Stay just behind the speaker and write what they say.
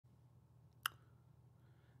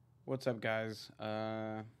What's up, guys?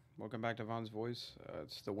 Welcome back to Vaughn's Voice.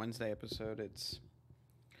 It's the Wednesday episode. It's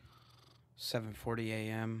 7:40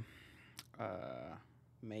 a.m.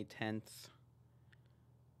 May 10th,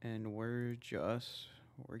 and we're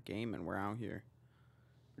gaming. We're out here.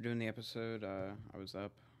 We're doing the episode. I was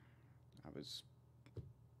up. I was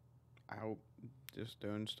out just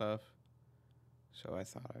doing stuff. So I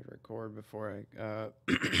thought I'd record before I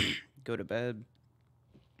go to bed.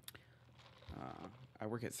 I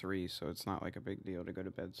work at 3, so it's not like a big deal to go to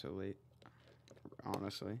bed so late,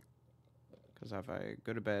 honestly. Because if I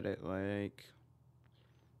go to bed at like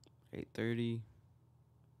 8:30,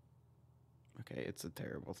 okay, it's a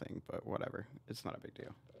terrible thing, but whatever. It's not a big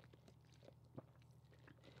deal.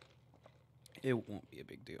 It won't be a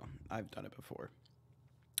big deal. I've done it before.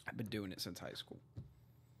 I've been doing it since high school.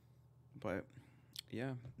 But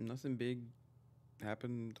yeah, nothing big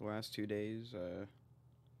happened the last 2 days.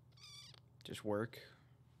 Just work.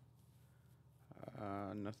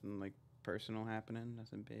 Nothing like personal happening.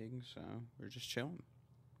 Nothing big. So we're just chilling.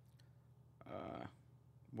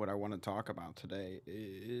 What I want to talk about today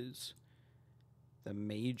is the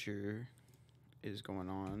major is going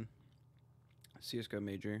on. CSGO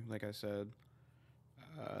major, like I said.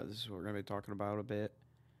 This is what we're going to be talking about a bit.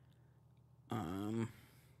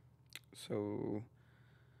 So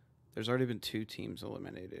there's already been 2 teams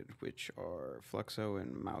eliminated, which are Fluxo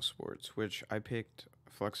and Mouse Sports, which I picked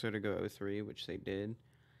Fluxo to go 03, which they did.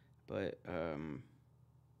 But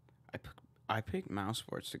I picked Mouse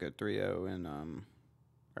Sports to go 3-0 and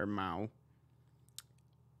or Mao,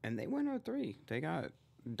 and they went 0-3. They got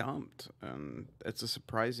dumped. It's a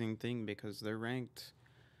surprising thing because they're ranked.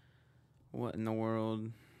 What in the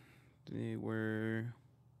world? They were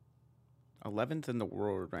 11th in the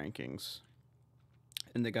world rankings,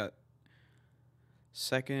 and they got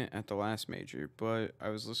second at the last major. But I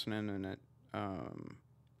was listening, and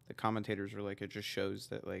the commentators were like, it just shows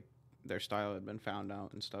that like their style had been found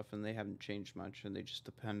out and stuff, and they haven't changed much, and they just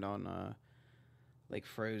depend on like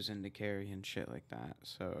Frozen to carry and shit like that.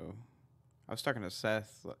 So I was talking to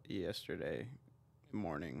Seth yesterday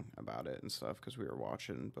morning about it and stuff because we were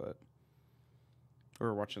watching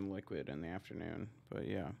Liquid in the afternoon. But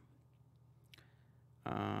yeah.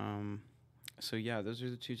 So yeah, those are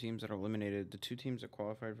the 2 teams that are eliminated. The 2 teams that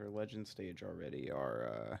qualified for Legend Stage already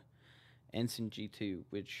are ENCE and G2,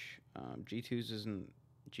 which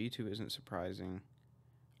G2 isn't surprising.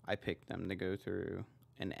 I picked them to go through.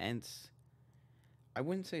 And ENCE, I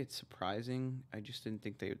wouldn't say it's surprising. I just didn't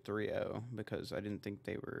think they would 3-0 because I didn't think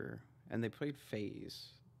they were. And they played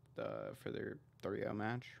FaZe for their 3-0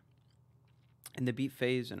 match. And they beat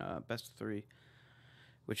FaZe in a best of 3,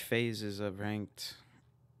 which FaZe is ranked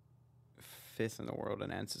 5th in the world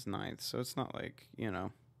and ENCE is 9th. So it's not like, yeah.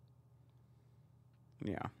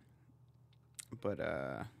 But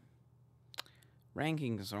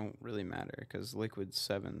rankings don't really matter because Liquid's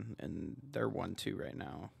 7 and they're 1-2 right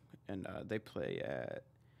now. And they play at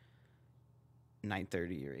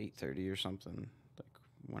 9:30 or 8:30 or something. Like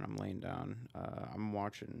when I'm laying down, I'm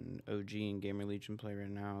watching OG and Gamer Legion play right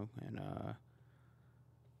now. And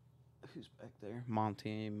who's back there?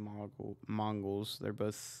 Monty and Mongols.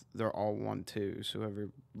 They're all 1-2. So whoever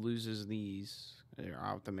loses these, they're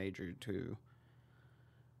out the major too.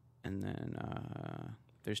 And then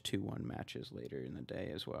there's 2-1 matches later in the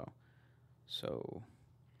day as well. So.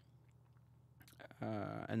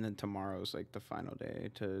 And then tomorrow's like the final day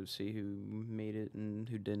to see who made it and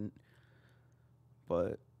who didn't.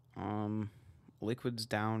 But Liquid's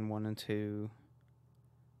down 1-2.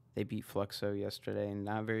 They beat Fluxo yesterday,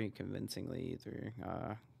 not very convincingly either.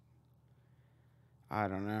 I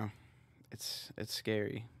don't know. It's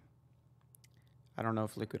scary. I don't know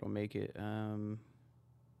if Liquid will make it. The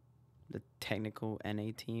technical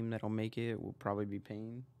NA team that'll make it will probably be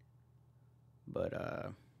Pain.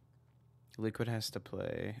 But Liquid has to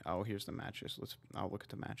play. Oh, here's the matches. I'll look at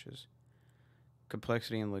the matches.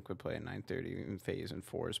 Complexity and Liquid play at 9:30, and FaZe and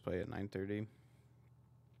Force play at 9:30.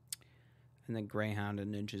 And then Greyhound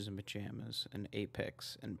and Ninjas and Pajamas and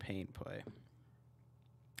Apex and Pain play.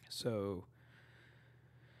 So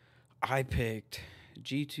I picked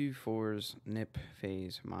G2, Fours, Nip,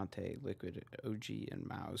 FaZe, Monte, Liquid, OG, and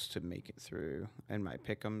Mouse to make it through. And my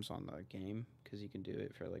pick'ems on the game because you can do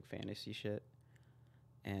it for like fantasy shit.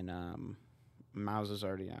 And Mouse is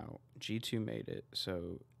already out. G2 made it,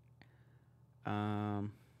 so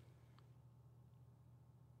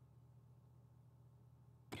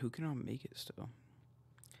who can all make it still?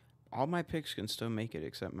 All my picks can still make it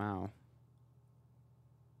except Mao.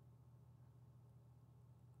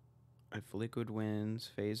 If Liquid wins,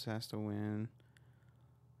 FaZe has to win.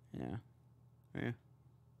 Yeah.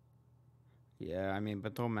 Yeah, I mean,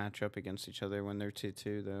 but they'll match up against each other when they're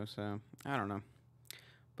 2-2 though. So I don't know,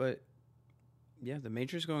 but yeah, the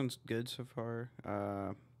major's going good so far.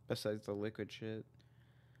 Besides the liquid shit,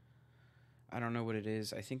 I don't know what it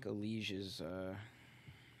is. I think Elige is.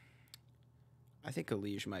 I think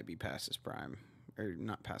Elige might be past his prime, or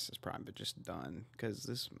not past his prime, but just done. Because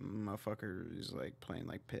this motherfucker is like playing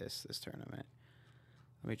like piss this tournament.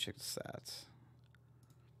 Let me check the stats.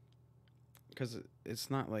 Because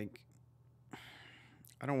it's not like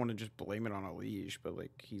I don't want to just blame it on Elige, but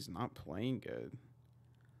like he's not playing good.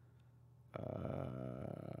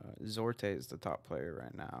 Zorte is the top player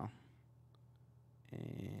right now,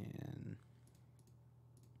 and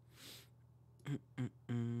how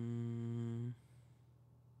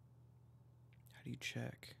do you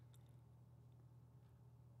check?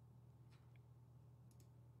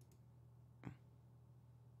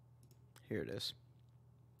 Here it is.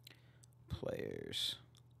 Players.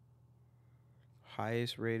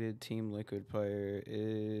 Highest rated Team Liquid player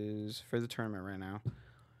is for the tournament right now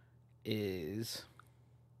is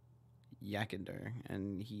Yakinder,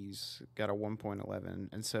 and he's got a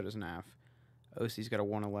 1.11, and so does Naf. OC's got a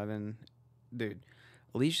 111. Dude,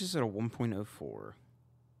 Alicia's at a 1.04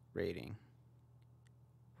 rating.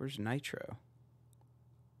 Where's Nitro?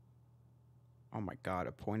 Oh my god,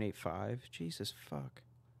 a 0.85? Jesus fuck.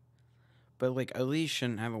 But like Elise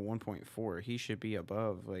shouldn't have a 1.4. He should be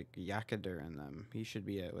above like Yakinder and them. He should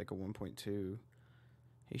be at like a 1.2.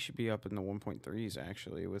 He should be up in the 1.3s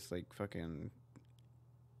actually with like fucking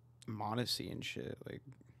Modesty and shit. Like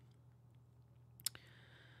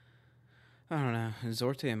I don't know.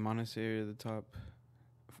 Zorte and Modesty are the top.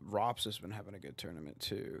 Rops has been having a good tournament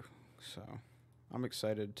too. So I'm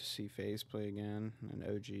excited to see FaZe play again and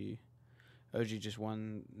OG. OG just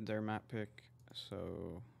won their map pick,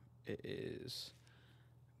 so it is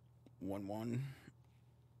 1-1.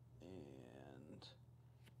 And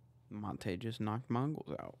Monte just knocked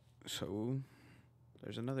Mongols out. So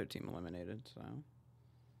there's another team eliminated. So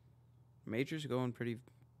Major's going pretty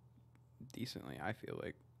decently, I feel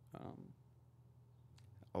like.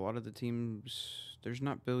 A lot of the teams, there's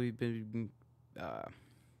not really been, there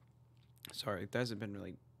hasn't been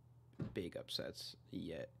really big upsets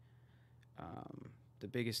yet. The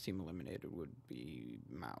biggest team eliminated would be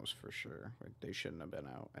Mouse for sure. Like they shouldn't have been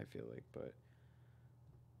out, I feel like, but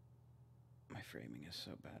my framing is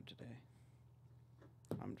so bad today.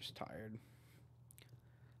 I'm just tired.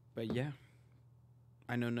 But yeah,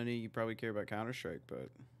 I know none of you probably care about Counter-Strike, but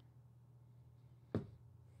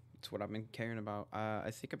it's what I've been caring about. I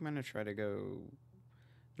think I'm gonna try to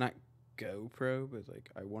not go pro, but like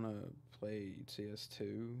I want to play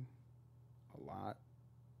CS2 a lot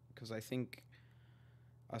because I think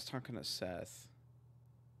I was talking to Seth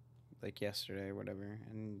like yesterday or whatever,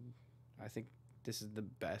 and I think this is the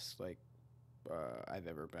best like I've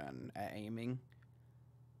ever been at aiming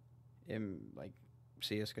in like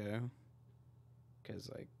CSGO, because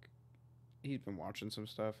like he's been watching some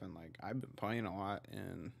stuff and like I've been playing a lot,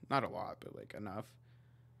 and not a lot but like enough,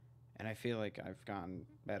 and I feel like I've gotten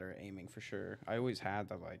better at aiming for sure. I always had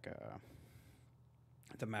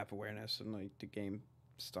the map awareness and like the game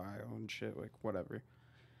style and shit, like whatever.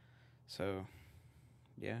 So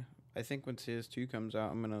yeah, I think when CS2 comes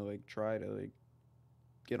out, I'm gonna like try to like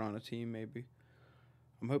get on a team maybe.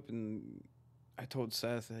 I'm hoping. I told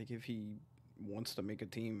Seth like if he wants to make a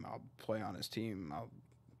team, I'll play on his team. I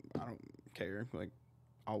don't care. Like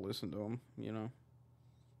I'll listen to him. You know,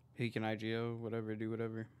 he can IGO whatever, do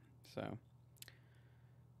whatever. So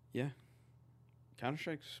yeah, Counter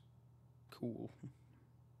Strike's cool.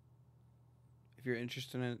 If you're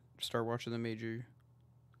interested in it, start watching the major.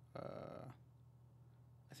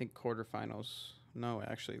 I think quarterfinals. No,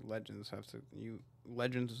 actually, Legends have to.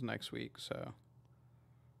 Legends is next week, so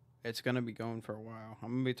it's gonna be going for a while.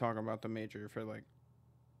 I'm gonna be talking about the major for like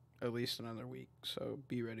at least another week, so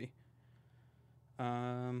be ready.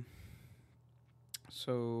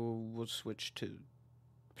 So we'll switch to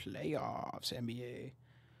playoffs, NBA.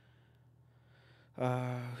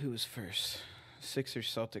 Who was first?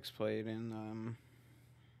 Sixers Celtics played, and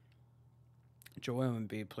Joel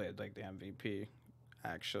Embiid played like the MVP.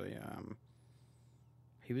 Actually,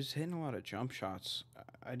 he was hitting a lot of jump shots.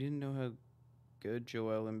 I didn't know how good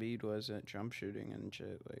Joel Embiid was at jump shooting and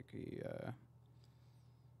shit. Like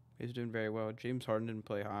he's doing very well. James Harden didn't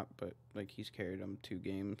play hot, but like he's carried him 2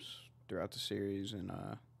 games throughout the series, and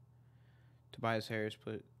Tobias Harris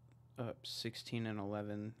put up 16 and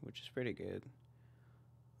 11, which is pretty good.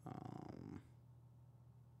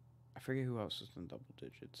 I forget who else was in double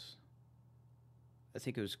digits. I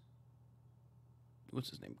think it was what's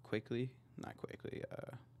his name? Quickly, not Quickly.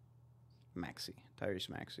 Maxey, Tyrese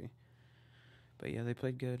Maxey. But yeah, they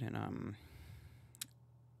played good, and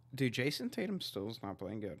dude, Jason Tatum still is not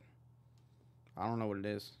playing good. I don't know what it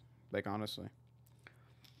is. Like honestly,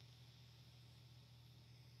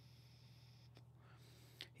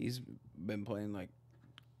 he's been playing like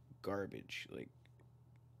garbage. Like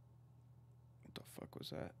what the fuck was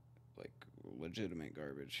that? Like legitimate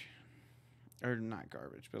garbage, or not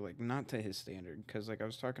garbage, but like not to his standard. Cause like I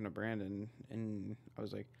was talking to Brandon, and I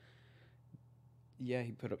was like, yeah,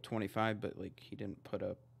 he put up 25, but like he didn't put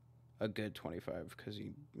up a good 25 because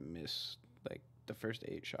he missed like the first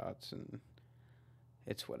 8 shots, and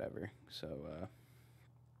it's whatever. So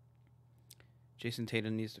Jason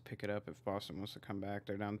Tatum needs to pick it up if Boston wants to come back.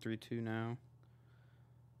 They're down 3-2 now.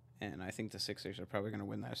 And I think the Sixers are probably going to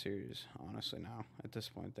win that series, honestly, now. At this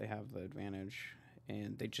point, they have the advantage.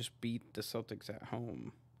 And they just beat the Celtics at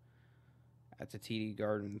home at the TD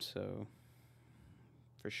Garden, so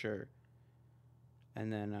for sure.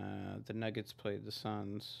 And then the Nuggets played the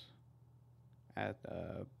Suns at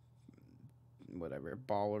whatever,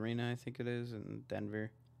 Ball Arena, I think it is, in Denver.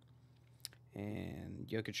 And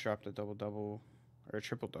Jokic dropped a double-double, or a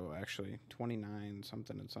triple-double, actually. 29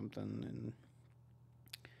 something and something, and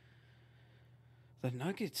the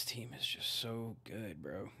Nuggets team is just so good,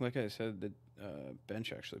 bro. Like I said, the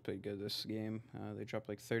bench actually played good this game. They dropped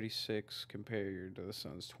like 36 compared to the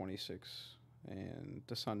Suns' 26. And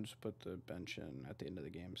the Suns put the bench in at the end of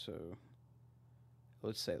the game, so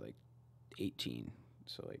let's say like 18.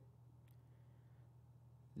 So like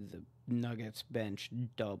the Nuggets bench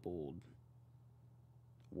doubled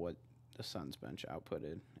what the Suns bench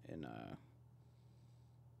outputted. And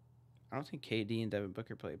I don't think KD and Devin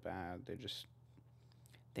Booker played bad.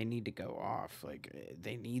 They need to go off. Like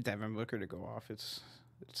they need Devin Booker to go off. It's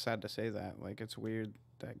sad to say that. Like it's weird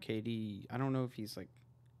that KD. I don't know if he's like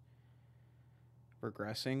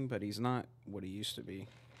regressing, but he's not what he used to be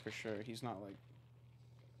for sure. He's not like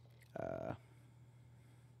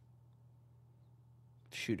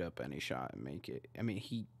shoot up any shot and make it. I mean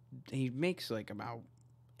he makes like about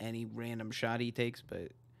any random shot he takes,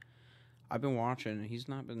 but I've been watching. He's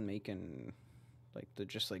not been making like the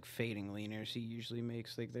just like fading leaners he usually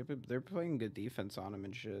makes. Like they're playing good defense on him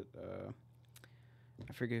and shit.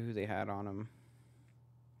 I forget who they had on him.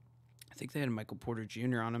 I think they had Michael Porter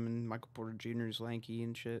Jr. on him, and Michael Porter Jr. is lanky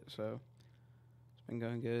and shit. So it's been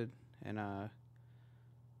going good. And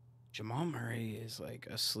Jamal Murray is like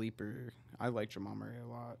a sleeper. I like Jamal Murray a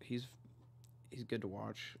lot. He's good to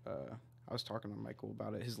watch. I was talking to Michael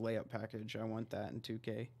about it. His layup package. I want that in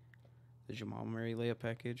 2K. The Jamal Murray layup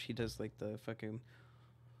package. He does like the fucking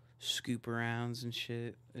scoop arounds and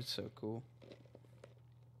shit. It's so cool.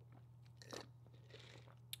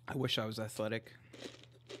 I wish I was athletic.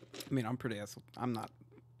 I mean, I'm not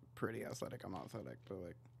pretty athletic. I'm not athletic, but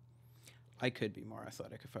like I could be more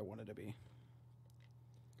athletic if I wanted to be.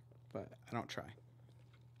 But I don't try.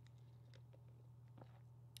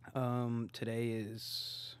 Today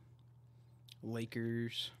is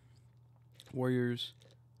Lakers, Warriors.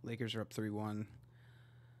 Lakers are up 3-1.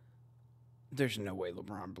 There's no way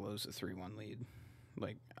LeBron blows a 3-1 lead.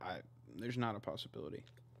 Like there's not a possibility.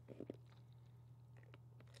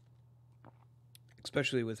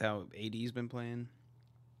 Especially with how AD's been playing.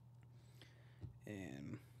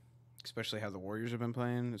 And especially how the Warriors have been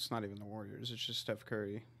playing. It's not even the Warriors, it's just Steph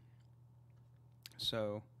Curry.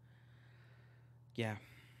 So yeah.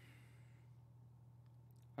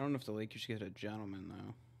 I don't know if the Lakers get a gentleman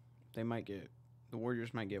though. The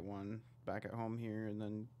Warriors might get one back at home here and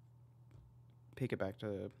then pick it back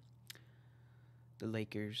to the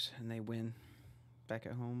Lakers and they win back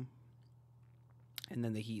at home. And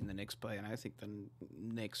then the Heat and the Knicks play, and I think the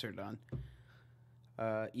Knicks are done.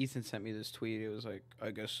 Ethan sent me this tweet. It was like,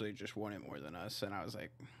 I guess they just won it more than us. And I was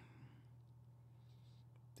like,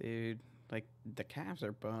 dude, like the Cavs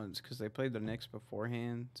are buns because they played the Knicks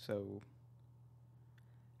beforehand. So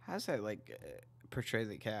how's that like portray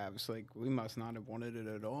the Cavs? Like we must not have wanted it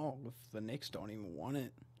at all if the Knicks don't even want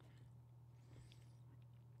it.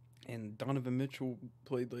 And Donovan Mitchell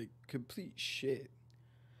played like complete shit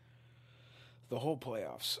the whole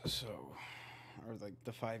playoffs. So, or like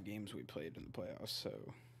the 5 games we played in the playoffs. So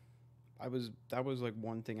that was like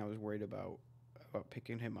one thing I was worried about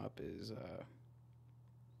picking him up is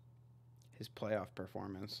his playoff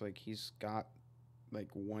performance. Like he's got like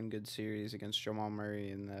one good series against Jamal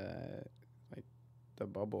Murray in the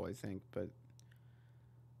bubble, I think, but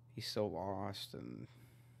he still lost. And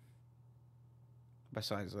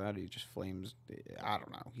besides that, he just flames. I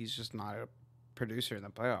don't know. He's just not a producer in the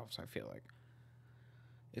playoffs, I feel like.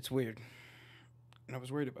 It's weird. And I was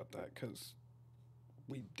worried about that because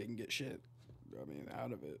we didn't get shit, I mean,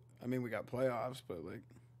 out of it. I mean, we got playoffs, but, like,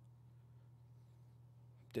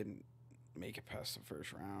 didn't make it past the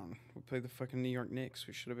first round. We played the fucking New York Knicks.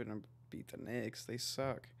 We should have been able to beat the Knicks. They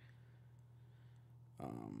suck.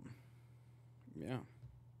 Yeah.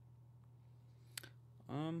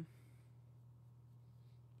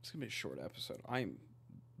 It's gonna be a short episode. I'm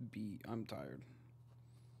beat. I'm tired.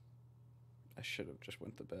 I should have just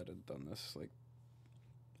went to bed and done this like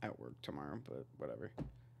at work tomorrow, but whatever.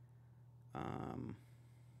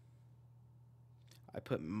 I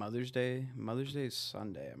put Mother's Day. Mother's Day is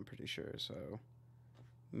Sunday, I'm pretty sure. So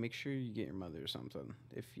make sure you get your mother something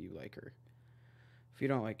if you like her. If you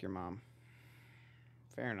don't like your mom,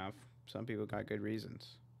 fair enough. Some people got good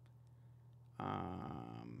reasons.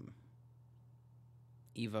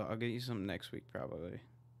 Eva, I'll get you something next week probably.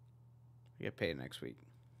 I get paid next week.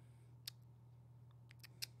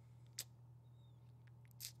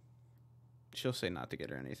 She'll say not to get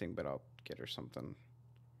her anything, but I'll get her something.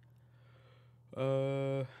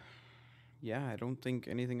 Yeah, I don't think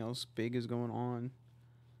anything else big is going on.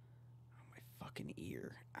 Oh, my fucking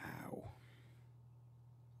ear. Ow.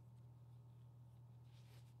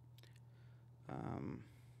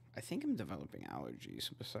 I think I'm developing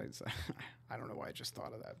allergies besides that. I don't know why I just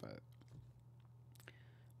thought of that, but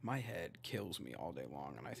my head kills me all day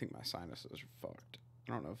long, and I think my sinuses are fucked.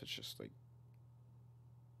 I don't know if it's just like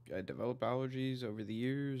I developed allergies over the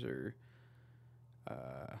years or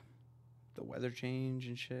the weather change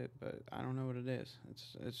and shit, but I don't know what it is.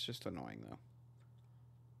 It's just annoying though.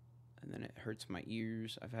 And then it hurts my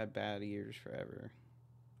ears. I've had bad ears forever,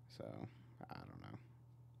 so I don't know.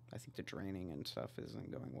 I think the draining and stuff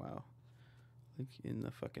isn't going well, like in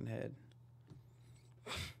the fucking head.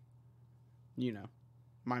 You know,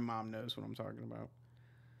 my mom knows what I'm talking about.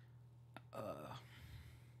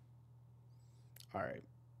 All right,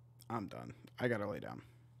 I'm done. I gotta lay down.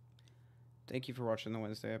 Thank you for watching the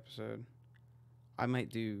Wednesday episode. I'll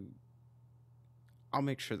make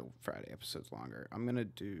sure the Friday episode's longer. I'm gonna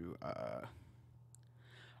do,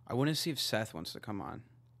 I want to see if Seth wants to come on.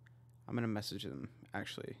 I'm gonna message him,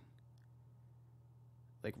 actually,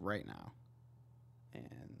 like right now.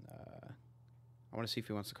 And, I want to see if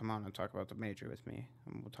he wants to come on and talk about the major with me.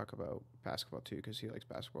 And we'll talk about basketball too, because he likes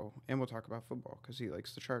basketball. And we'll talk about football, because he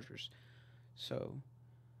likes the Chargers. So,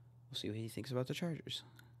 we'll see what he thinks about the Chargers.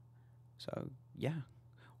 So, yeah.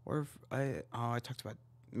 Or if I talked about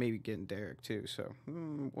maybe getting Derek too. So,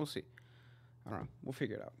 we'll see. I don't know. We'll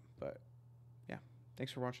figure it out. But, yeah.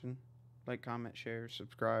 Thanks for watching. Like, comment, share,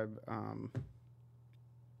 subscribe.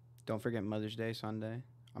 Don't forget Mother's Day Sunday.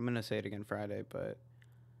 I'm going to say it again Friday, but,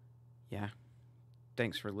 yeah.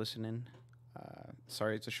 Thanks for listening.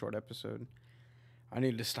 Sorry it's a short episode. I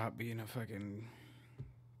need to stop being a fucking,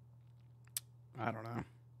 I don't know,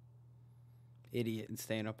 idiot and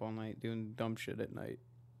staying up all night doing dumb shit at night.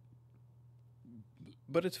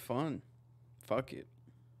 But it's fun. Fuck it.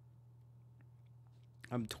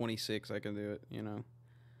 I'm 26. I can do it, you know.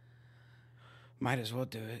 Might as well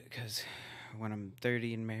do it, because when I'm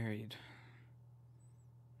 30 and married,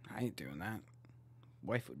 I ain't doing that.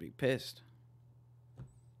 Wife would be pissed.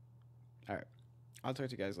 All right. I'll talk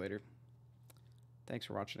to you guys later. Thanks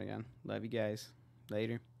for watching again. Love you guys.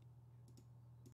 Later.